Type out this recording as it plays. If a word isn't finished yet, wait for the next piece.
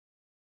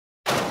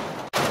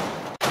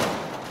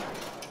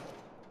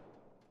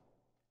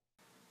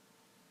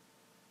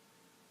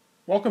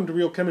Welcome to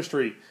Real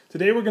Chemistry.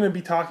 Today we're going to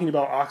be talking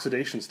about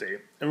oxidation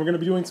state, and we're going to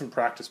be doing some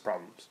practice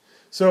problems.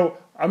 So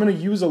I'm going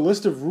to use a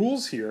list of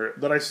rules here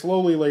that I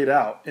slowly laid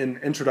out in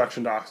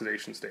Introduction to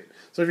Oxidation State.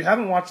 So if you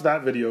haven't watched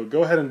that video,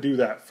 go ahead and do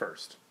that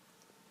first.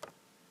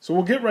 So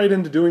we'll get right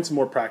into doing some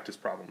more practice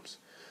problems.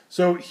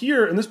 So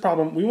here in this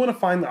problem, we want to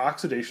find the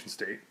oxidation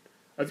state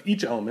of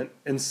each element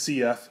in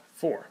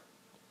CF4.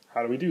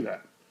 How do we do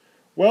that?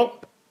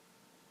 Well,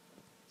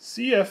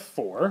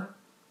 CF4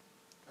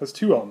 has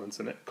two elements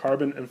in it,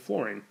 carbon and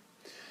fluorine.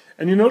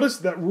 And you notice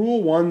that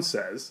Rule 1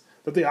 says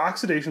that the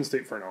oxidation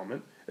state for an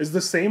element is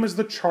the same as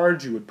the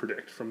charge you would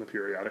predict from the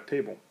periodic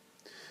table.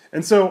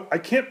 And so I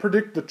can't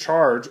predict the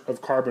charge of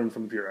carbon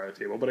from the periodic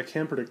table, but I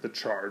can predict the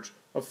charge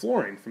of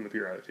fluorine from the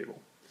periodic table.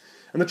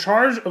 And the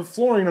charge of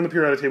fluorine on the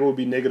periodic table would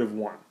be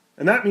 -1.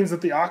 And that means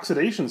that the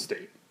oxidation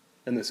state,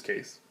 in this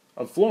case,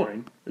 of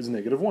fluorine is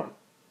 -1.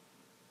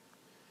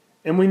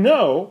 And we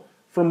know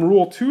from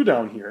Rule 2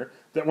 down here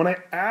that when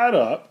I add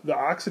up the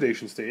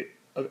oxidation state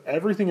of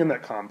everything in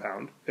that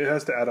compound, it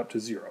has to add up to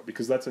 0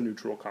 because that's a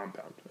neutral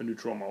compound, a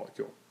neutral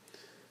molecule.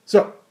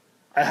 So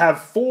I have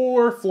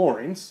 4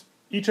 fluorines,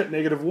 each at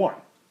 -1.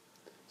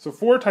 So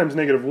 4 times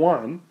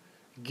 -1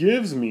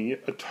 gives me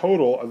a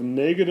total of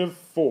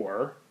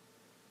 -4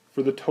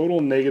 for the total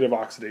negative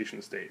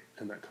oxidation state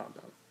in that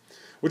compound.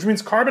 Which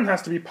means carbon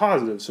has to be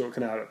positive so it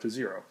can add up to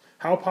 0.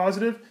 How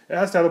positive? It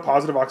has to have a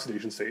positive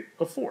oxidation state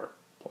of 4,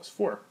 plus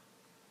 4.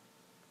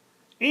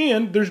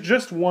 And there's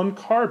just one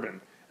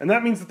carbon, and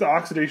that means that the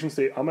oxidation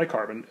state on my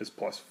carbon is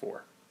plus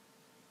 4.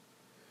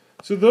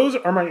 So those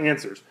are my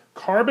answers.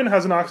 Carbon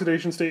has an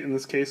oxidation state in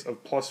this case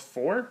of plus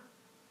 4,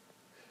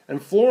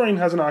 and fluorine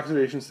has an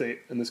oxidation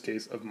state in this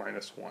case of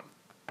 -1.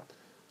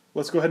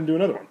 Let's go ahead and do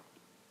another one.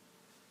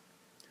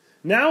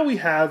 Now we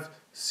have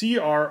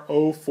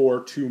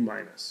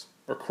CrO42-,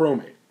 or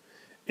chromate,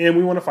 and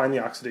we want to find the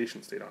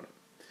oxidation state on it.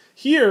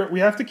 Here we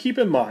have to keep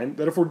in mind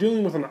that if we're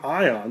dealing with an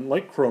ion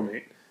like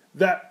chromate,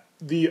 that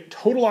the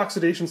total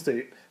oxidation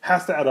state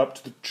has to add up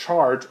to the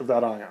charge of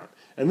that ion.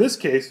 In this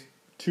case,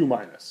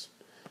 2-.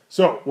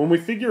 So when we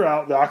figure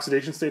out the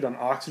oxidation state on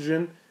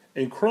oxygen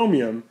and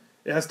chromium,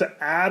 it has to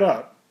add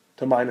up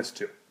to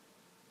 -2.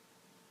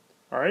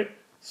 Alright,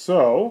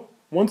 so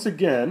once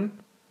again,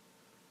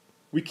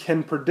 we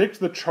can predict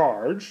the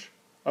charge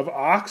of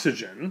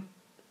oxygen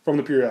from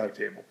the periodic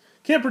table.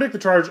 Can't predict the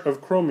charge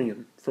of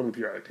chromium from the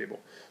periodic table.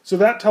 So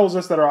that tells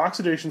us that our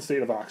oxidation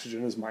state of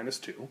oxygen is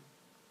 -2.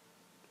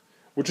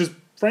 Which is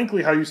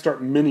frankly how you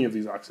start many of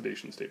these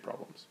oxidation state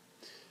problems.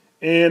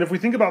 And if we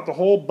think about the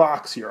whole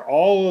box here,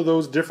 all of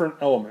those different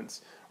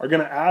elements are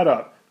going to add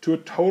up to a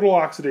total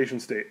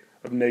oxidation state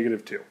of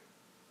 -2.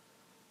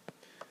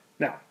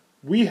 Now,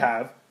 we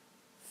have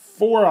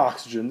 4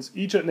 oxygens,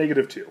 each at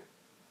 -2.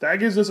 That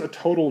gives us a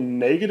total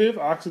negative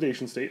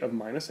oxidation state of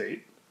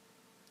 -8.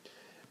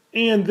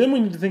 And then we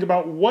need to think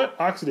about what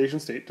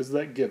oxidation state does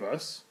that give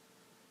us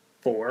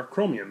for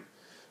chromium.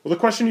 Well, the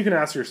question you can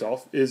ask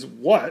yourself is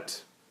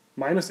what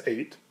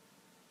 -8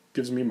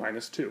 gives me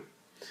 -2?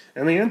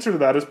 And the answer to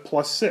that is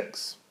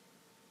 +6.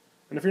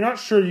 And if you're not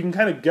sure, you can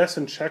kind of guess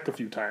and check a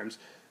few times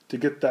to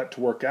get that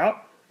to work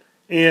out.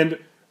 And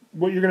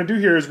what you're going to do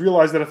here is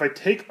realize that if I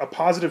take a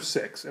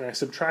 +6 and I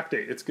subtract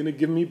 8, it's going to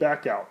give me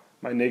back out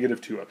my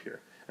 -2 up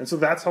here. And so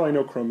that's how I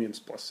know chromium's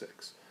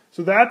 +6.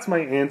 So that's my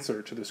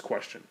answer to this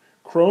question.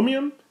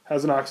 Chromium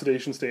has an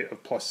oxidation state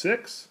of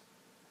 +6,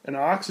 and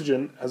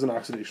oxygen has an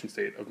oxidation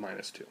state of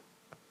 -2.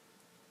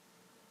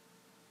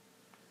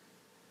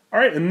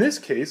 Alright, in this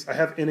case, I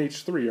have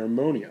NH3, or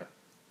ammonia.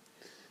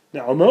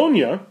 Now,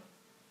 ammonia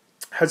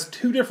has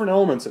 2 different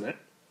elements in it,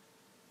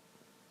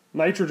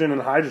 nitrogen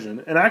and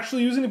hydrogen, and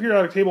actually using the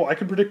periodic table, I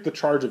can predict the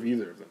charge of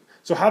either of them.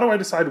 So how do I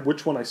decide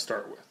which one I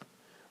start with?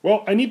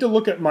 Well, I need to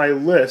look at my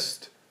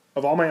list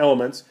of all my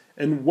elements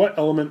and what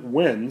element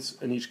wins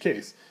in each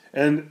case.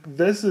 And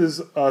this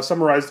is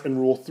summarized in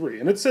Rule 3.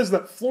 And it says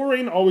that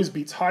fluorine always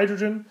beats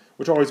hydrogen,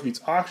 which always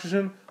beats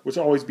oxygen, which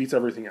always beats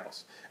everything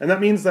else. And that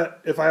means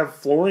that if I have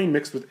fluorine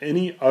mixed with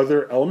any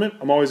other element,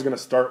 I'm always going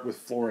to start with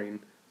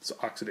fluorine's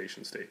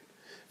oxidation state.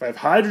 If I have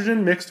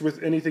hydrogen mixed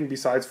with anything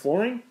besides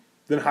fluorine,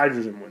 then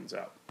hydrogen wins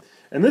out.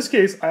 In this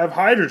case, I have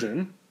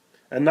hydrogen,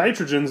 and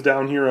nitrogen's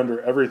down here under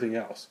everything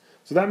else.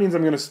 So that means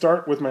I'm going to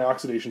start with my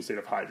oxidation state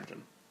of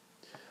hydrogen.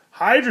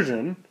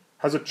 Hydrogen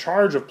has a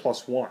charge of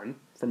 +1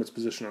 from its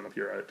position on the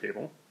periodic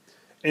table,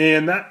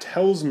 and that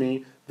tells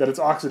me that its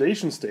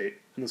oxidation state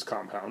in this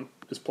compound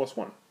is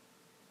 +1.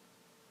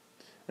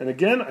 And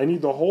again, I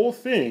need the whole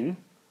thing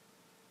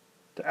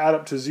to add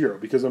up to 0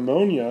 because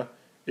ammonia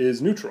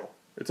is neutral.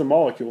 It's a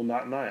molecule,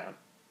 not an ion.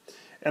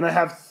 And I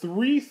have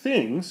 3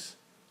 things,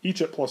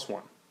 each at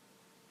 +1.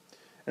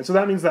 And so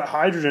that means that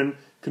hydrogen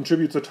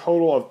contributes a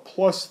total of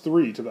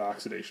 +3 to the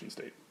oxidation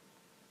state.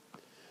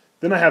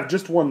 Then I have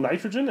just 1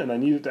 nitrogen, and I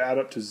need it to add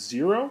up to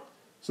 0.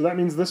 So that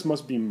means this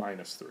must be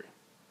 -3.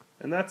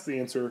 And that's the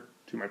answer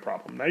to my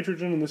problem.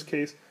 Nitrogen, in this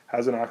case,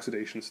 has an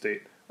oxidation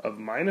state of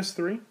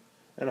 -3,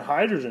 and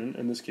hydrogen,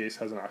 in this case,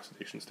 has an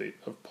oxidation state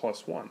of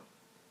 +1.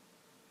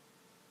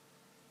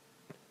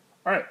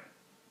 All right.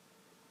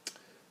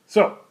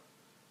 So,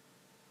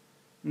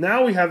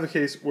 now we have the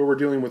case where we're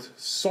dealing with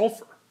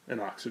sulfur and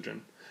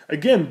oxygen.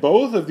 Again,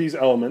 both of these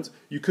elements,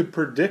 you could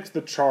predict the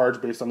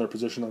charge based on their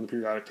position on the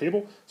periodic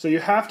table, so you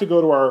have to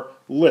go to our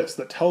list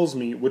that tells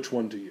me which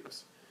one to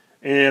use.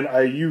 And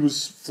I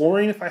use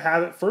fluorine if I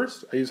have it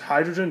first, I use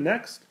hydrogen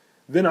next,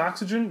 then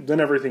oxygen,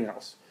 then everything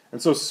else.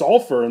 And so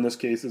sulfur in this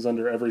case is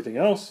under everything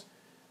else,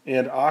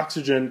 and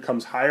oxygen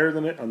comes higher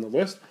than it on the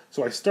list,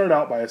 so I start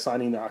out by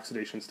assigning the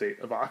oxidation state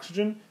of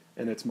oxygen,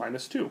 and it's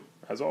 -2,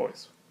 as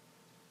always.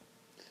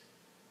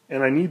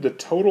 And I need the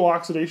total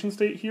oxidation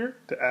state here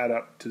to add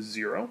up to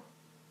 0.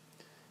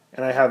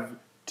 And I have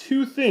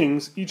two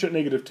things, each at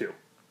 -2.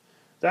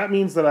 That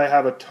means that I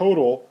have a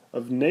total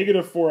of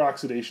 -4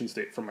 oxidation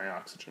state for my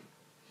oxygen.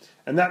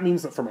 And that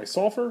means that for my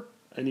sulfur,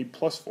 I need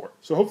 +4.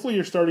 So hopefully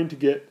you're starting to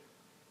get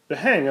the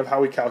hang of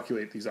how we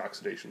calculate these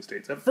oxidation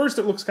states. At first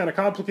it looks kind of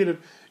complicated.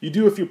 You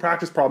do a few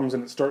practice problems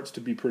and it starts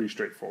to be pretty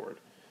straightforward.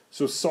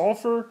 So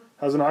sulfur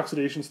has an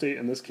oxidation state,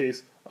 in this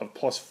case, of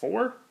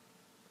 +4.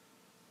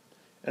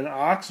 And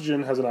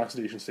oxygen has an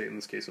oxidation state, in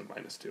this case, of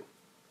 -2.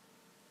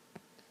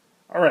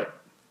 All right.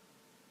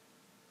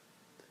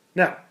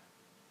 Now,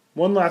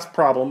 one last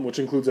problem, which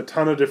includes a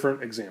ton of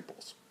different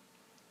examples.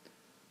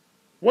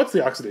 What's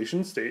the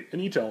oxidation state in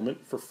each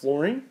element for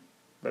fluorine,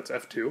 that's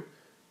F2,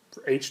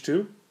 for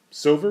H2,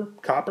 silver,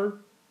 copper,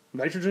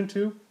 nitrogen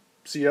 2,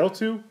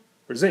 Cl2,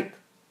 or zinc?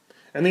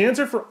 And the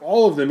answer for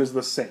all of them is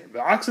the same.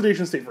 The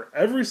oxidation state for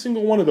every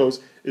single one of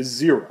those is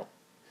 0.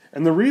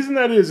 And the reason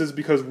that is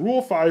because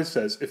Rule 5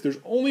 says if there's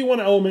only one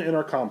element in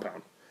our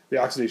compound, the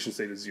oxidation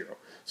state is 0.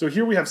 So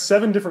here we have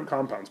 7 different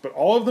compounds, but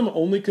all of them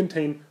only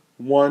contain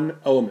one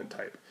element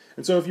type.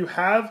 And so if you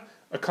have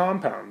a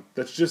compound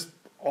that's just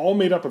all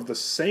made up of the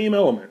same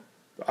element,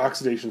 the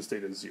oxidation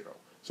state is 0.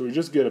 So we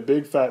just get a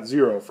big fat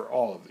 0 for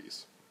all of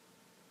these.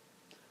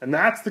 And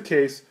that's the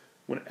case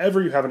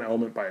whenever you have an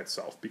element by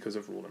itself because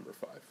of rule number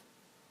 5.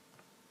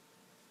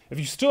 If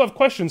you still have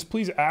questions,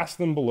 please ask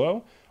them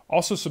below.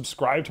 Also,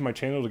 subscribe to my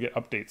channel to get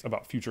updates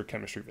about future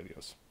chemistry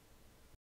videos.